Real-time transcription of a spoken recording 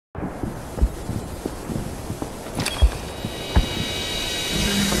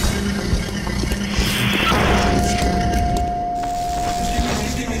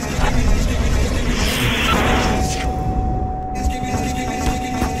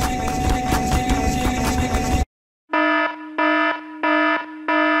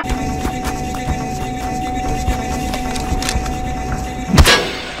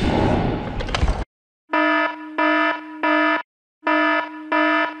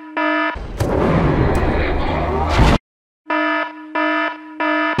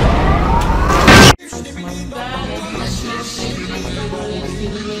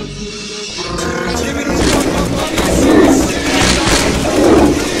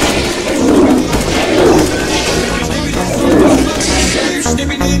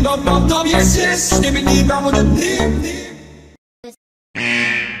bum bum, yes yes. Skibidi bum bum bum.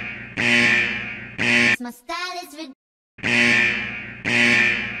 My style is ridiculous.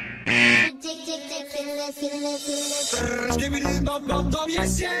 Skibidi bum bum bum,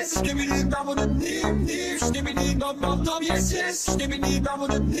 yes yes. Skibidi bum bum bum. Skibidi bum bum bum, yes yes. Skibidi bum bum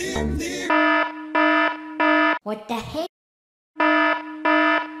bum. What the heck?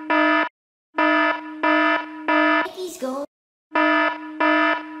 He's going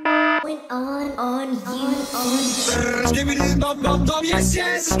on you. Skibidi bum bum bum, yes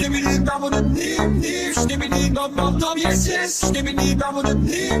yes. Skibidi bum bum bum. Skibidi bum bum bum, yes yes. Skibidi bum bum bum.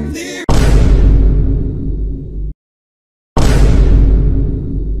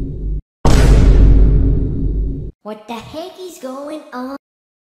 What the heck is going on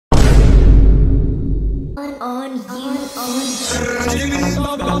you? Skibidi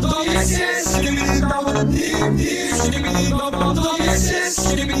bum bum bum, yes yes. Skibidi bum bum bum. Skibidi bum bum bum, yes yes.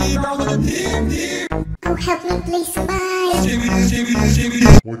 Skibidi bum bum bum. Oh, help me, please, somebody. Skibidi skibidi skibidi.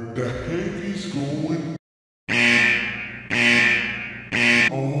 What the heck is going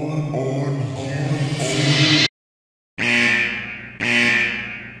on here?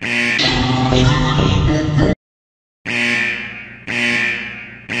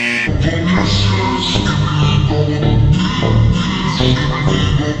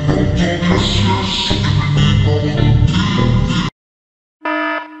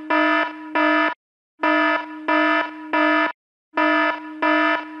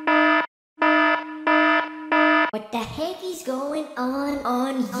 What the heck is going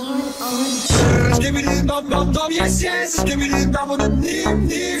on you? Skibidi bum bum bum, yes yes. Skibidi bum bum bum.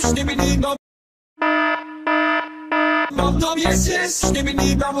 Skibidi bum bum bum, yes yes.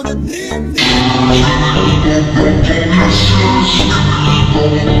 Skibidi bum bum bum.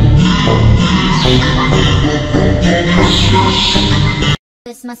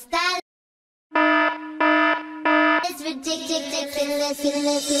 This my style is ridiculous.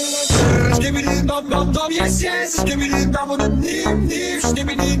 Skibidi bum bum bum, yes yes. Skibidi bum bum bum.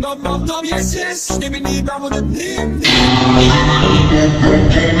 Skibidi bum bum bum, yes yes. Skibidi bum bum bum.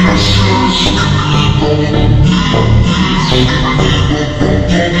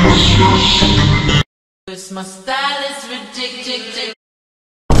 This my style is ridiculous.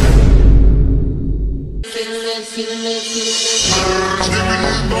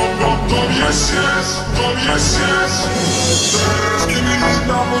 Skibidi bum bum bum, yes yes. Bum yes yes. Skibidi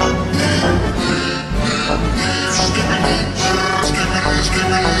bum bum bum. Skibidi skibidi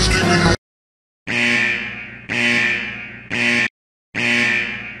skibidi skibidi.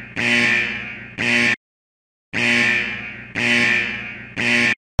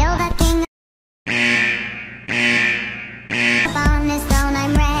 You're the king upon this throne.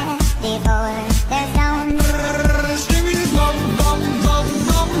 I'm ready for their stone. Skibidi bum bum bum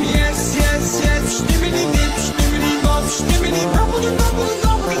bum, yes yes yes. Skibidi dip, skibidi bum, skibidi bubble bubble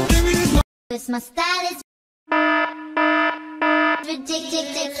bubble, skibidi bum. This my style is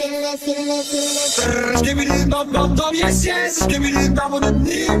ridiculous. Skibidi bum bum bum, yes yes. Skibidi bum bum bum.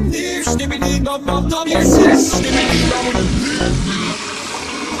 Skibidi bum bum bum, yes yes. Skibidi bum bum bum.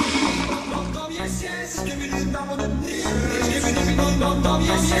 Bum bum yes yes. Skibidi bum bum bum. Skibidi bum bum bum,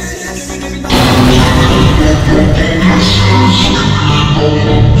 yes yes. Skibidi bum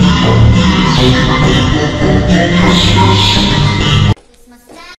This my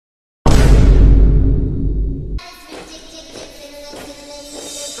style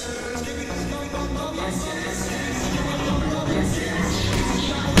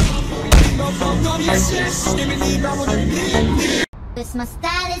bum bum, yes yes. Skibidi bum bum bum. This my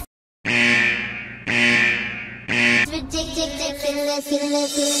style is ridiculous.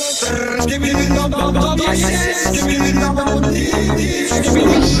 Skibidi bum bum bum, yes yes. Skibidi bum bum bum.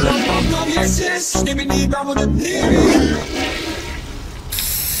 Skibidi bum bum bum, yes yes. Skibidi bum bum bum.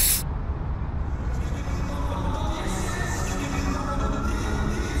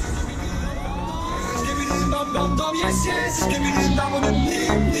 Bum bum bum, yes yes. Skibidi bum bum bum.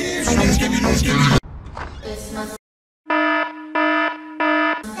 Skibidi skibidi. This my style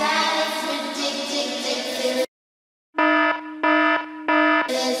is ridiculous.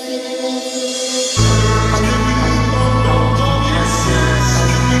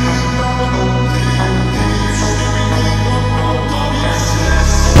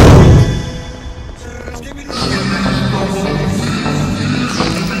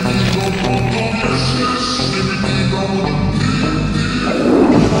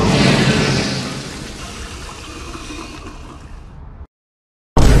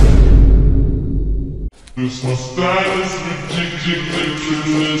 This my style is ridiculous.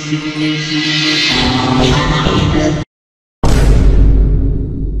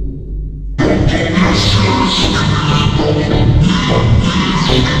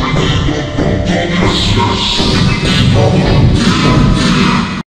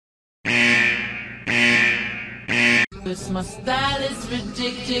 My style is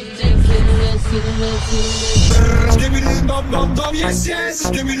ridiculous. Skibidi dum dum dum, yes yes.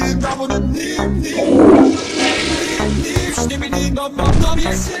 Skibidi dum dum dim dim. Skibidi dum dum dum,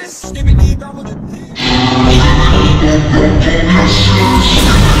 yes yes. Skibidi dum dum dim.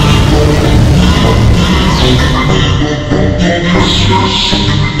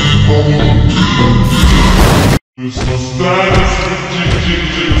 This my style is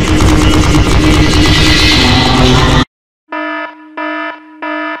ridiculous.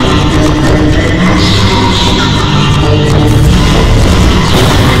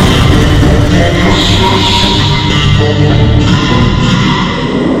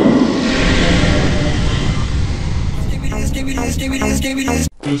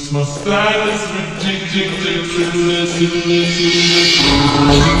 This my style is ridiculous.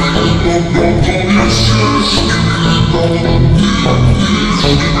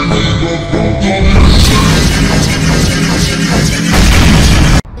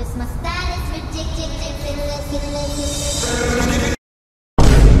 This my style is ridiculous.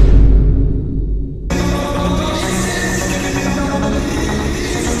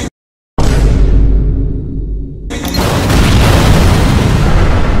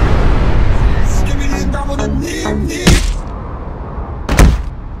 Skibidi dum dum dim dim.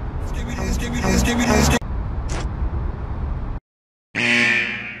 Skibidi skibidi skibidi skibidi.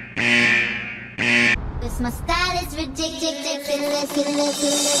 This my style is ridiculous.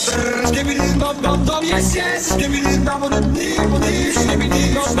 Skibidi dum dum dum, yes yes. Skibidi dum dum dim dim. Skibidi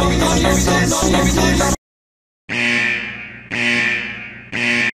dum dum dum, yes yes. Skibidi dum.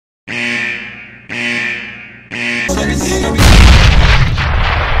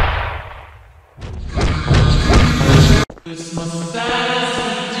 This my style is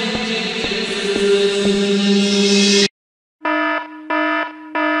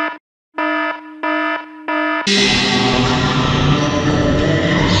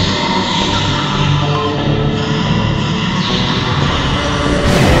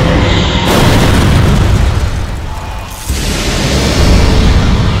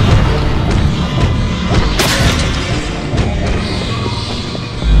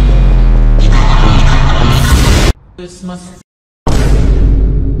Christmas.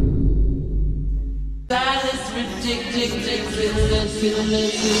 That is ridiculous.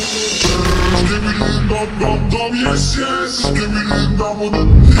 Skibidi dum dum dum, yes yes. Skibidi dum dum.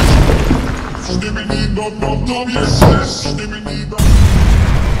 Skibidi dum dum dum, yes yes. Skibidi dum.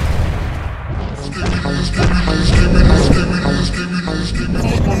 Skibidi skibidi skibidi skibidi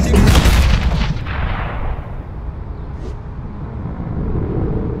skibidi skibidi.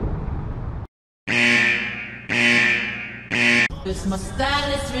 This my style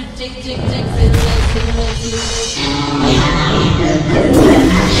is ridiculous.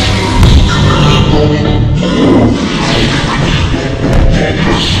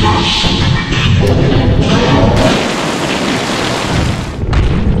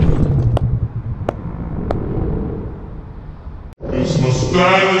 This my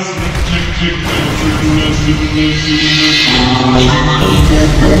style is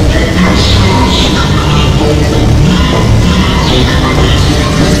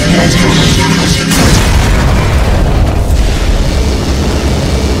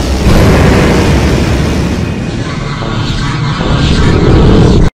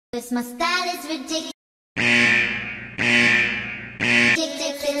This my style is ridiculous.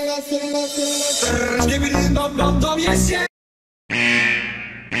 Skibidi dum dum dum, yes yes.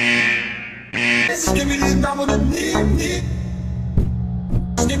 Skibidi dum dum dim dim.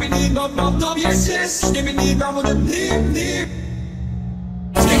 Skibidi dum dum dum, yes yes. Skibidi dum dum dim dim.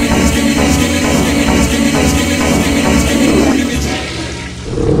 Skibidi skibidi skibidi skibidi skibidi skibidi skibidi skibidi.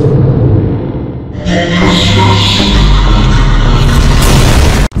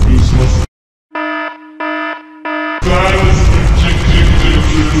 This my style is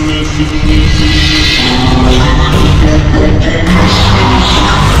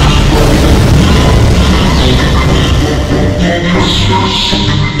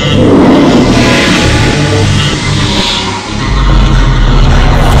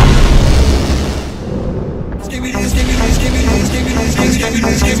Skibidi skibidi skibidi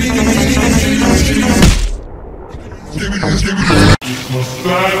skibidi skibidi skibidi skibidi. my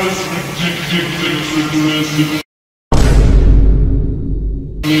style is ridiculous.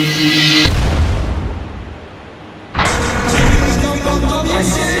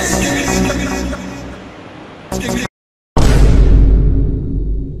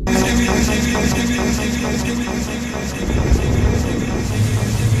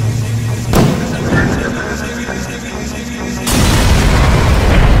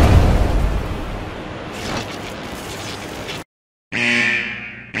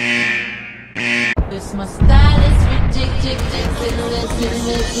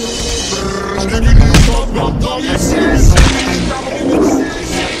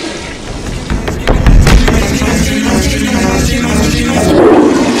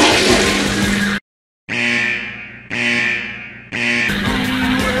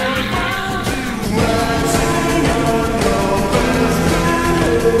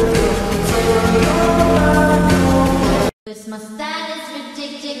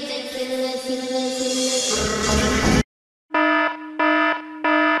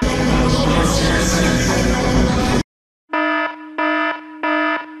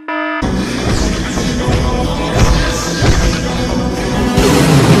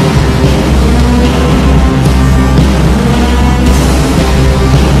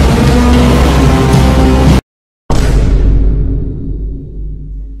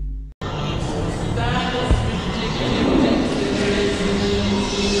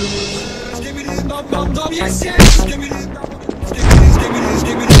 bum bum yes yes. Skibidi skibidi skibidi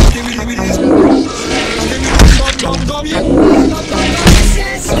skibidi skibidi skibidi skibidi bum bum bum yes bum bum yes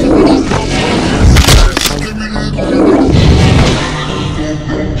yes. Skibidi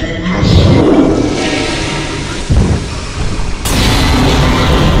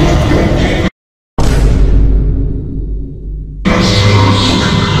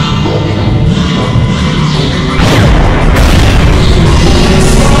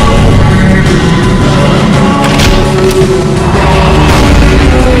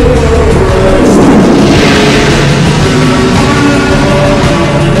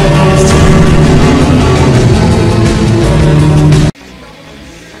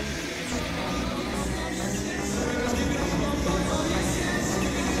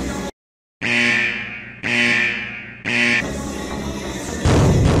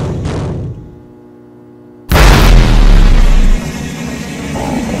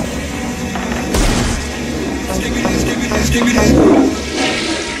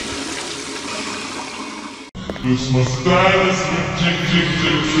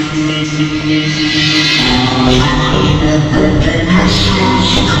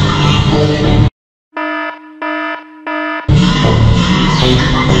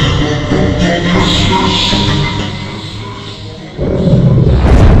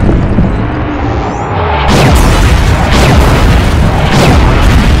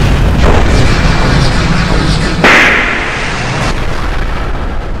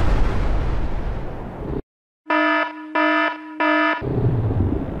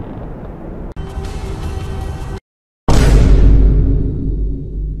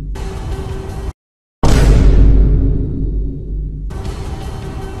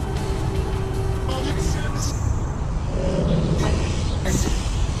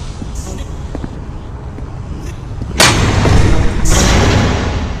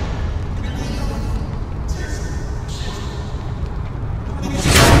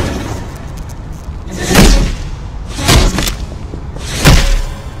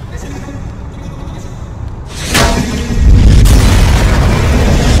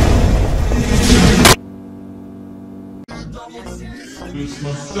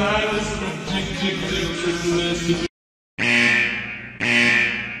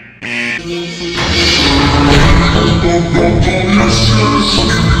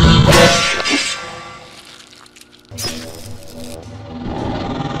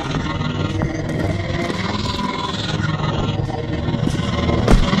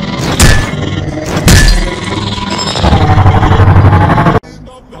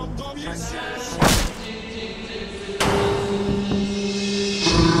bum bum yes yes.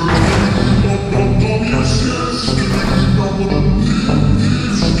 Skibidi bum bum.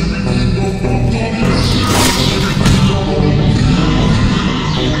 It's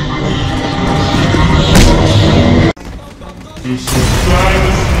my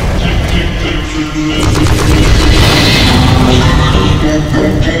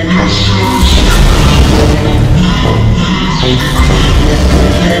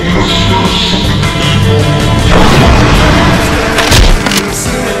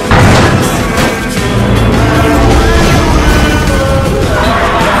style,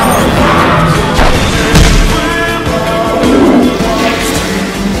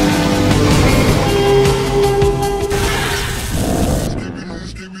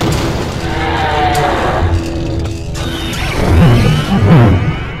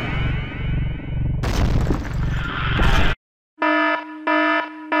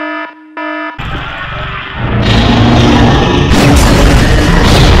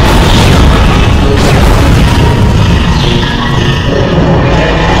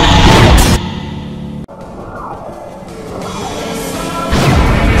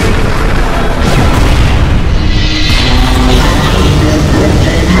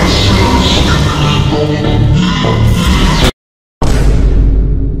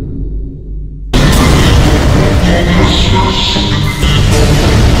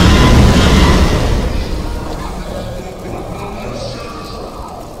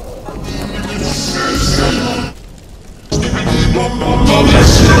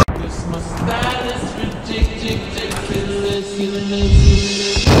 it's my style,